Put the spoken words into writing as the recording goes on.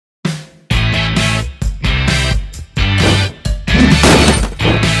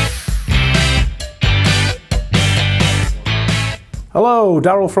Hello,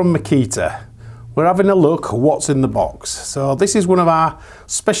 Darrell from Makita. We're having a look at what's in the box. So this is one of our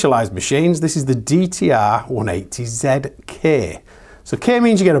specialised machines. This is the DTR180ZK. So K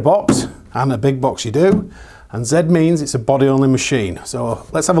means you get a box, and a big box you do, and Z means it's a body only machine. So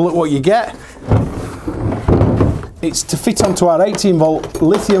let's have a look what you get. It's to fit onto our 18 volt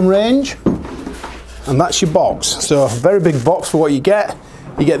lithium range, and that's your box. So a very big box for what you get.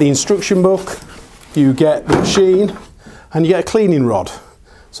 You get the instruction book, you get the machine, and you get a cleaning rod.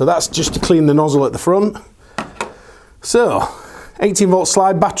 So that's just to clean the nozzle at the front. So 18 volt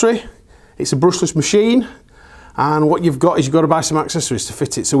slide battery, it's a brushless machine, and what you've got is you've got to buy some accessories to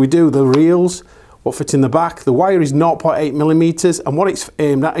fit it. So we do the reels, what fit in the back. The wire is 0.8 millimeters, and what it's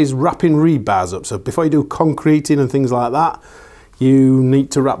aimed at is wrapping rebars up. So before you do concreting and things like that, you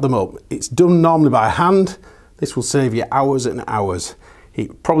need to wrap them up. It's done normally by hand. This will save you hours and hours.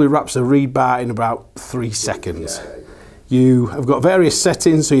 It probably wraps a rebar in about 3 seconds. You have got various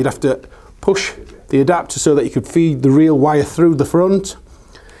settings, so you'd have to push the adapter so that you could feed the reel wire through the front.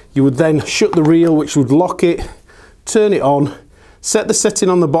 You would then shut the reel, which would lock it, turn it on, set the setting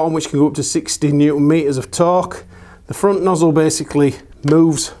on the bottom, which can go up to 60 Newton meters of torque. The front nozzle basically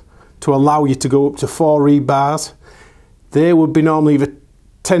moves to allow you to go up to 4 rebars. They would be normally either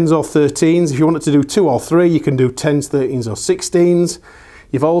 10s or 13s. If you wanted to do 2 or 3, you can do 10s, 13s or 16s.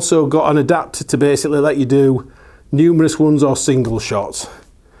 You've also got an adapter to basically let you do numerous ones or single shots.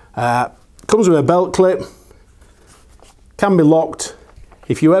 Comes with a belt clip, can be locked.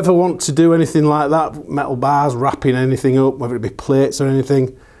 If you ever want to do anything like that, metal bars, wrapping anything up, whether it be plates or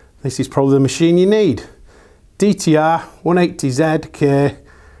anything, this is probably the machine you need. DTR180ZK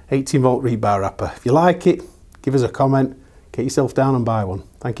 18 volt rebar wrapper. If you like it, give us a comment, get yourself down and buy one.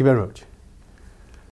 Thank you very much.